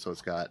version. So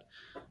it's got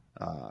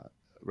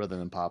rather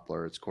than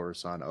poplar, it's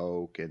Coruscant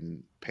oak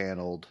and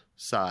paneled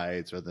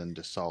sides rather than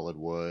just solid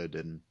wood.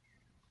 And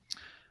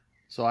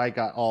so I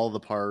got all the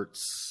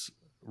parts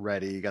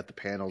ready, got the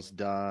panels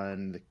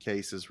done, the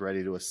case is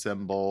ready to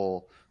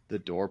assemble, the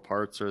door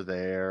parts are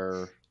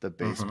there, the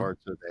base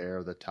parts are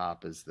there, the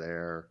top is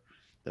there,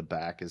 the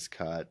back is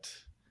cut.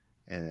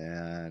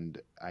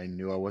 And I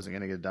knew I wasn't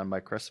going to get it done by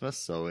Christmas,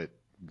 so it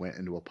went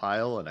into a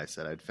pile, and I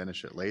said I'd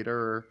finish it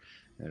later.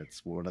 And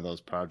it's one of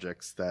those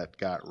projects that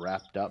got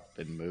wrapped up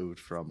and moved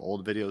from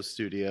old video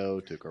studio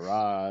to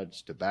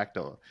garage to back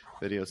to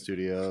video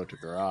studio to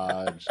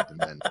garage, and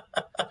then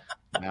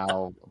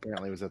now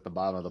apparently it was at the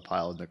bottom of the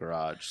pile in the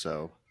garage.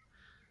 So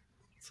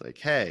it's like,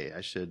 hey,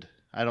 I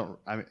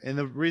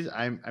didn't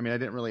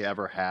really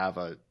ever have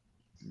a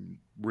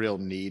real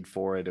need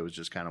for it. It was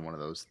just kind of one of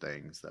those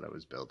things that I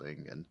was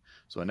building, and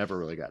so I never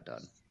really got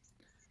done.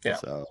 Yeah.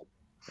 So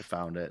I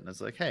found it and I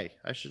was like, hey,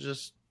 I should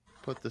just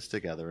put this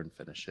together and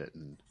finish it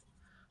and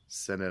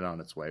send it on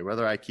its way,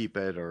 whether I keep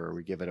it or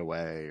we give it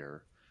away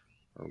or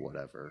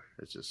whatever.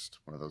 It's just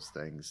one of those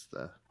things.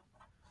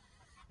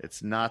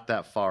 It's not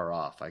that far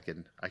off. I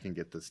can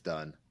get this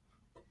done,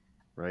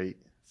 right?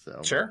 So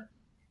sure.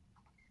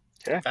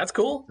 Yeah, that's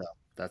cool. So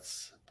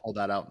that's pulled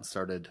that out and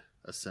started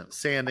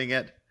sanding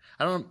it.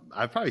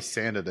 I've probably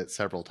sanded it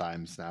several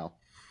times now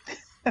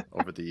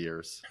over the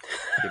years,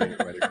 getting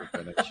it ready for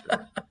finish.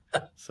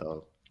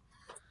 So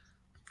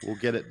we'll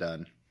get it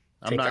done.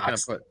 I'm not going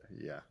to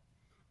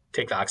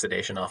take the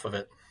oxidation off of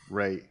it.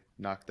 Right.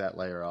 Knock that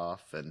layer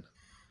off.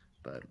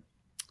 But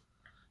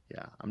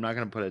yeah, I'm not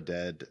going to put a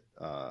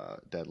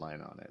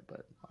deadline on it,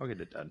 but I'll get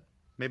it done.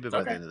 Maybe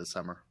by the end of the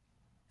summer.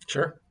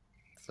 Sure.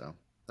 So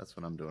that's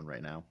what I'm doing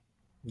right now.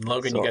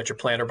 Logan, you got your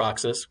planter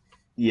boxes.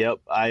 Yep,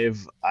 my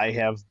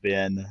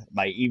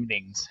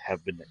evenings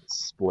have been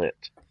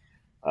split.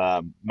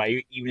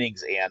 My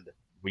evenings and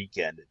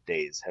weekend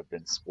days have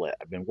been split.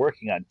 I've been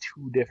working on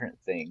 2 different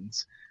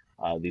things.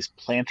 These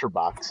planter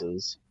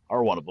boxes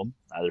are one of them.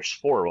 There's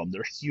 4 of them.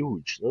 They're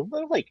huge.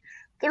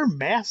 They're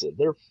massive.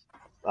 They're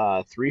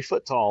 3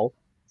 foot tall,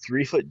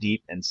 3 foot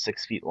deep, and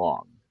 6 feet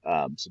long.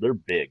 So they're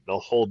big. They'll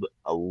hold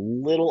a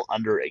little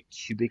under a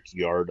cubic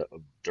yard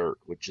of dirt,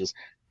 which is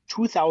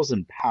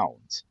 2,000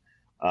 pounds.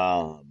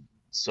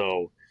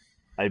 So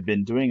I've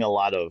been doing a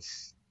lot of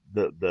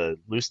the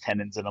loose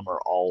tenons in them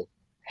are all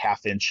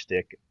 1/2 inch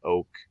thick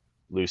oak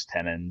loose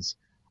tenons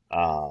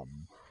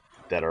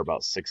that are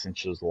about 6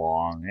 inches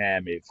long,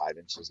 maybe 5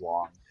 inches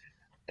long.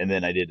 And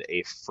then I did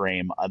a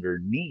frame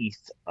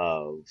underneath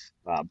of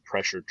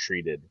pressure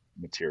treated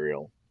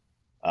material.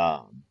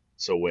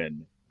 So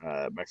when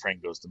my friend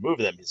goes to move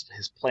them,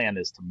 his plan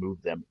is to move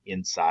them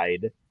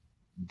inside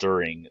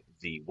during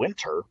the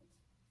winter,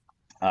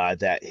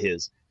 that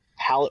his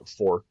pallet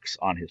forks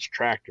on his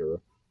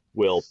tractor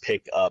will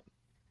pick up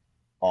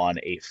on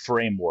a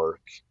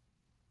framework,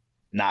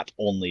 not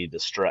only the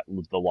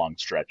long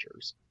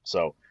stretchers.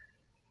 So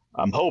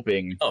I'm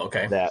hoping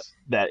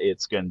that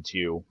it's going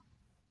to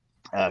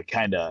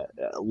kind of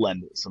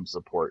lend some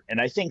support. And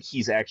I think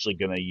he's actually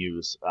going to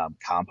use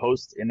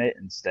compost in it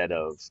instead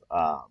of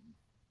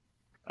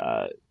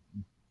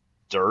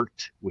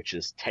dirt, which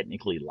is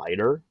technically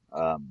lighter.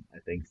 I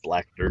think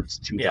black dirt's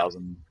Yeah.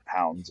 2,000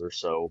 pounds or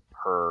so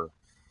per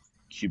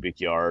cubic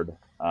yard,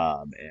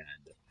 and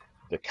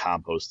the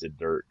composted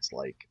dirt's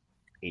like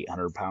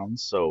 800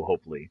 pounds. So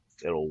hopefully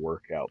it'll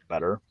work out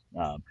better.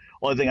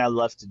 Only thing I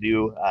left to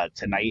do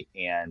tonight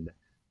and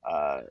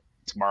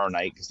tomorrow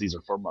night, because these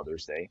are for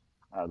Mother's Day.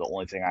 The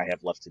only thing I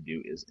have left to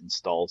do is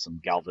install some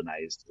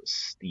galvanized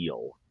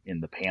steel in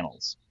the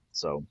panels.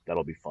 So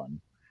that'll be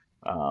fun.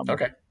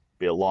 Okay.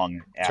 Be a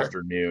long Sure.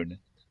 afternoon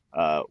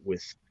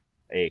with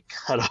a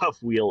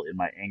cutoff wheel in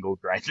my angle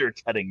grinder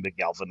cutting the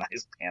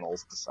galvanized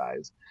panels to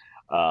size.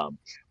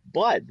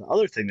 But the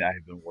other thing that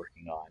I've been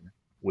working on,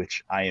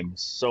 which I am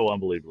so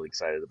unbelievably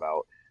excited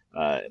about,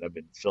 and I've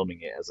been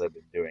filming it as I've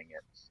been doing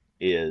it,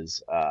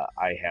 is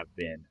I have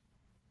been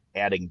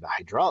adding the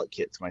hydraulic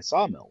kit to my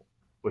sawmill,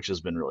 which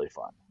has been really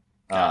fun.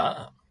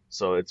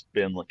 So it's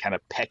been like kind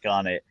of peck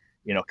on it,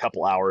 a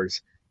couple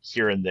hours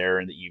here and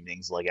there in the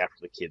evenings, like after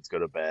the kids go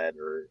to bed,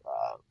 or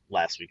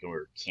last weekend we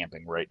were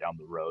camping right down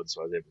the road, so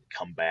I was able to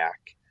come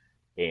back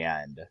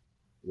and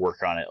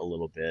work on it a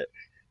little bit.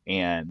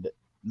 And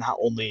not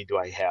only do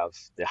I have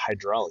the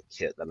hydraulic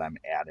kit that I'm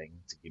adding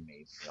to give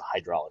me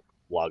hydraulic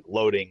log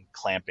loading,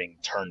 clamping,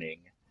 turning,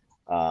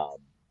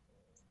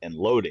 and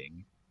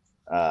loading.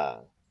 I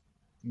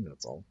think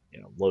that's all.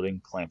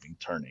 Loading, clamping,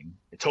 turning,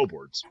 and tow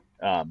boards.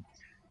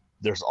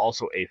 There's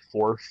also a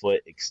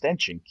 4-foot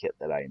extension kit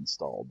that I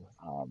installed.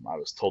 I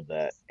was told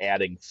that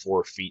adding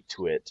 4 feet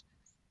to it,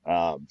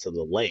 to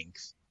the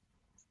length,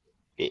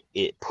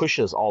 it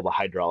pushes all the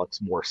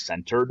hydraulics more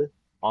centered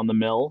on the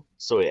mill,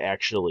 so it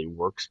actually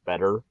works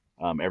better.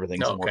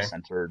 Everything's more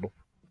centered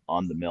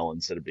on the mill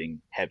instead of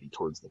being heavy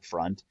towards the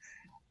front.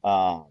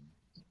 And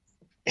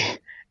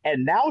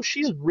now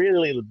she's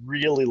really,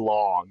 really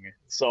long,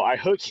 so I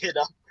hook it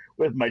up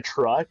with my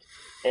truck,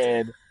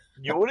 and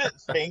you wouldn't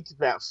think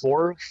that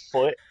 4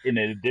 foot in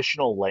an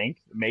additional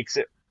length makes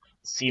it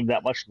seem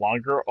that much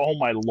longer. Oh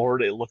my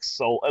Lord, it looks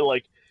so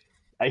like,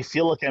 I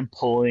feel like I'm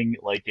pulling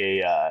like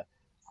a,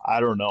 I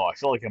don't know. I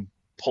feel like I'm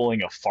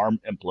pulling a farm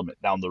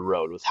implement down the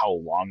road with how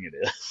long it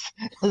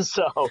is.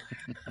 So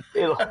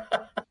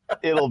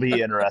it'll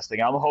be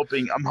interesting. I'm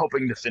hoping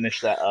to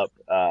finish that up.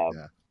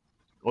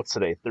 What's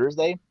today?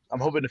 Thursday? I'm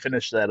hoping to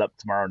finish that up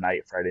tomorrow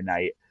night, Friday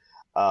night.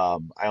 I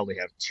only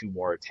have 2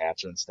 more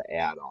attachments to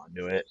add on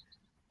to it.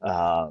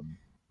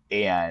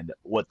 And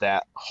what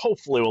that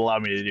hopefully will allow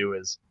me to do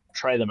is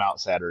try them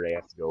out Saturday. I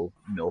have to go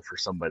mill for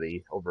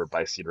somebody over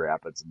by Cedar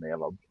Rapids, and they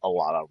have a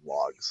lot of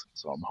logs.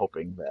 So I'm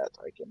hoping that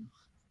I can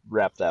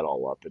wrap that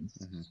all up and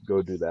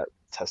go do that,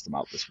 test them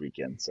out this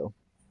weekend. So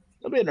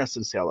I'll be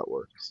interested to see how that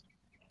works.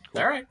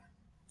 All right.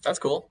 That's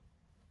cool.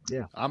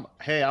 Yeah.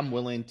 I'm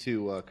willing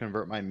to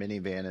convert my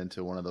minivan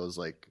into one of those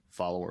like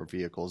follower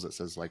vehicles that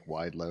says like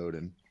wide load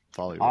and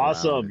follow you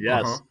awesome. around.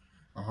 Yes.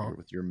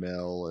 With your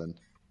mill and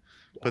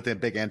put the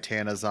big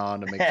antennas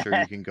on to make sure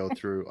you can go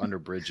through under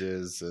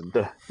bridges and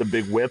the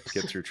big whips,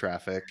 get through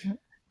traffic.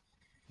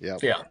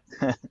 Yep. Yeah.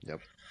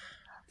 Yep.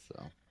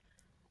 So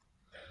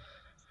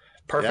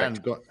perfect. Yeah,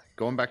 and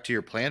going back to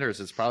your planters,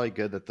 it's probably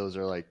good that those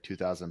are like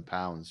 2,000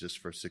 pounds just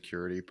for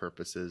security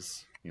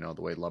purposes.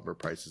 The way lumber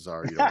prices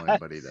are, you don't want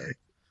anybody to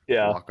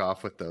walk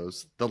off with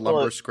those. The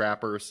lumber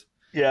scrappers.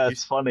 Yeah,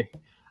 it's funny.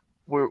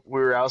 We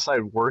were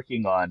outside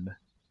working on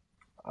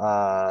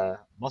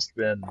must have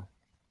been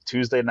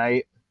Tuesday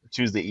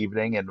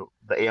evening, and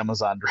the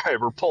Amazon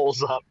driver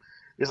pulls up.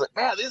 He's like,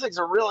 "Man, these things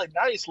are really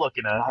nice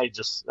looking." And I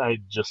just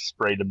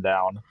sprayed them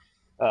down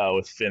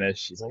with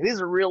finish. He's like,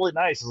 "These are really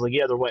nice." I was like,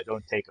 "Yeah, they're wet.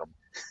 Don't take them.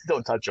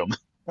 Don't touch them.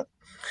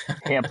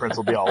 Handprints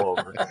will be all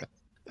over."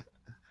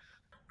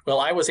 Well,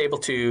 I was able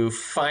to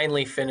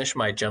finally finish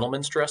my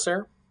gentleman's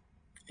dresser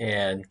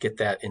and get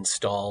that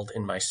installed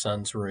in my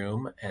son's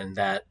room, and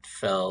that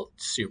felt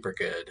super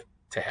good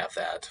to have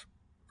that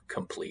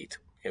complete.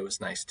 It was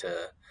nice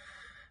to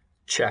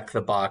check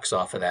the box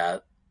off of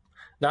that,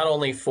 not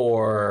only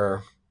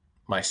for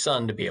my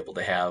son to be able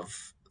to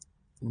have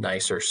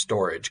nicer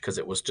storage, because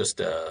it was just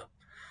the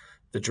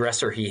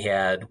dresser he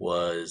had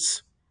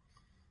was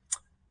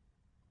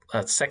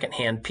a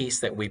secondhand piece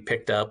that we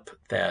picked up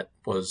that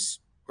was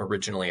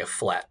originally a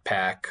flat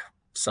pack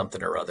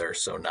something or other,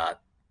 so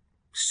not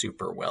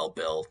super well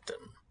built,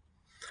 and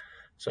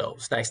so it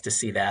was nice to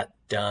see that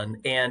done,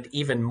 and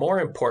even more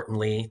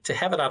importantly to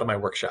have it out of my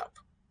workshop,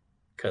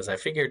 because I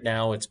figured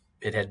now it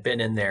had been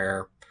in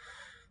there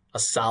a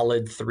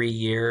solid 3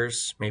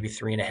 years, maybe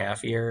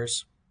 3.5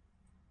 years,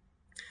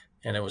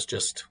 and it was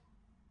just,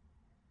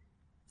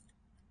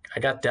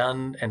 I got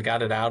done and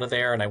got it out of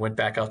there, and I went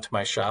back out to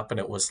my shop, and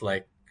it was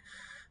like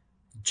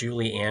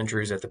Julie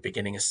Andrews at the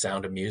beginning of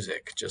Sound of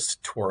Music,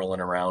 just twirling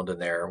around in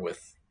there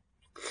with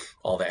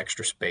all the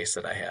extra space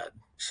that I had.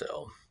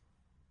 So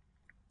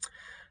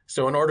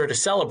in order to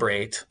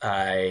celebrate,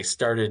 I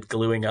started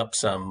gluing up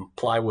some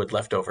plywood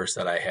leftovers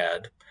that I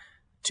had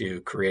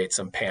to create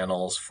some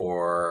panels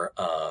for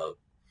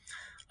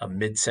a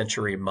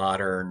mid-century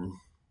modern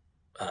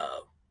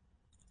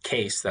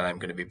case that I'm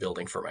going to be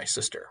building for my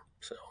sister.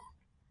 So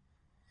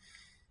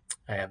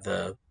I have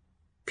the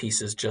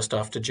pieces just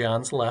off to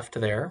John's left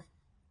there.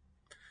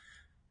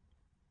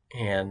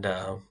 And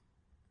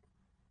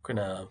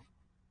gonna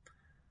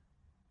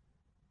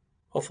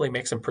hopefully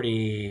make some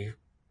pretty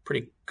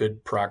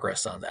good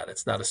progress on that.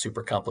 It's not a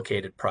super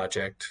complicated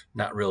project,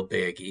 not real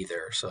big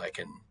either, so I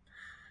can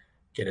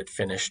get it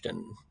finished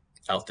and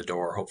out the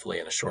door hopefully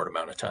in a short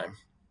amount of time.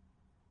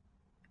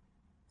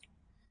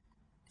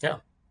 Yeah.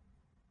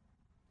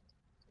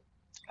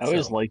 I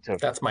always like to.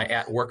 That's my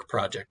at work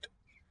project.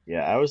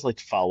 Yeah, I always like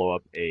to follow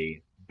up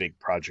a big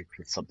project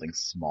with something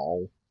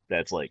small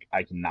that's like,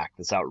 I can knock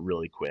this out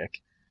really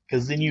quick,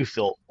 because then you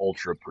feel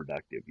ultra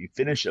productive. You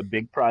finish a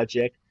big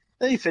project,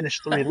 then you finish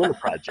 3 little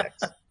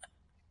projects.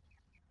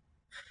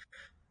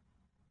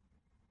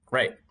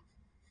 Right.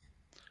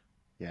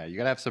 Yeah, you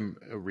gotta have some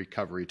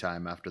recovery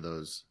time after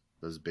those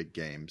big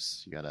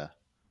games. You gotta,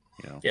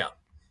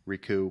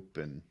 recoup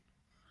and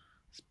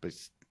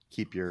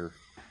keep your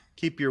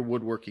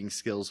woodworking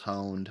skills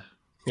honed.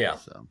 Yeah.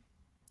 So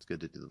it's good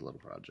to do the little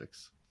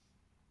projects.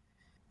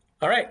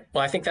 All right.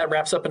 Well, I think that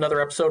wraps up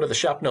another episode of the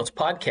Shop Notes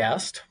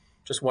podcast.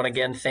 Just want to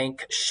again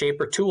thank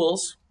Shaper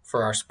Tools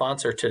for our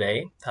sponsor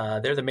today.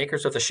 They're the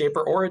makers of the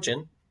Shaper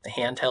Origin, the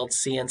handheld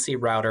CNC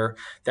router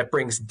that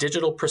brings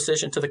digital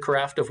precision to the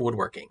craft of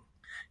woodworking.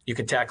 You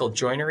can tackle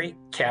joinery,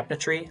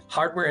 cabinetry,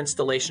 hardware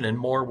installation, and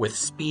more with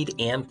speed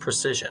and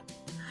precision.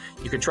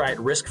 You can try it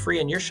risk-free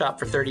in your shop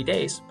for 30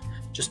 days.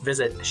 Just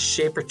visit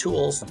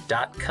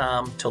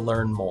shapertools.com to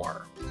learn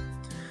more.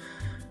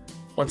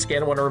 Once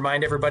again, I want to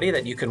remind everybody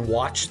that you can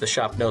watch the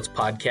Shop Notes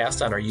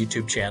podcast on our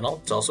YouTube channel.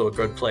 It's also a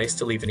good place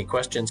to leave any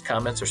questions,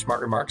 comments, or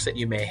smart remarks that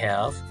you may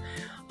have.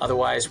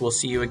 Otherwise, we'll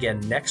see you again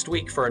next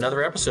week for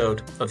another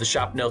episode of the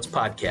Shop Notes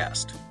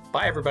podcast.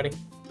 Bye, everybody.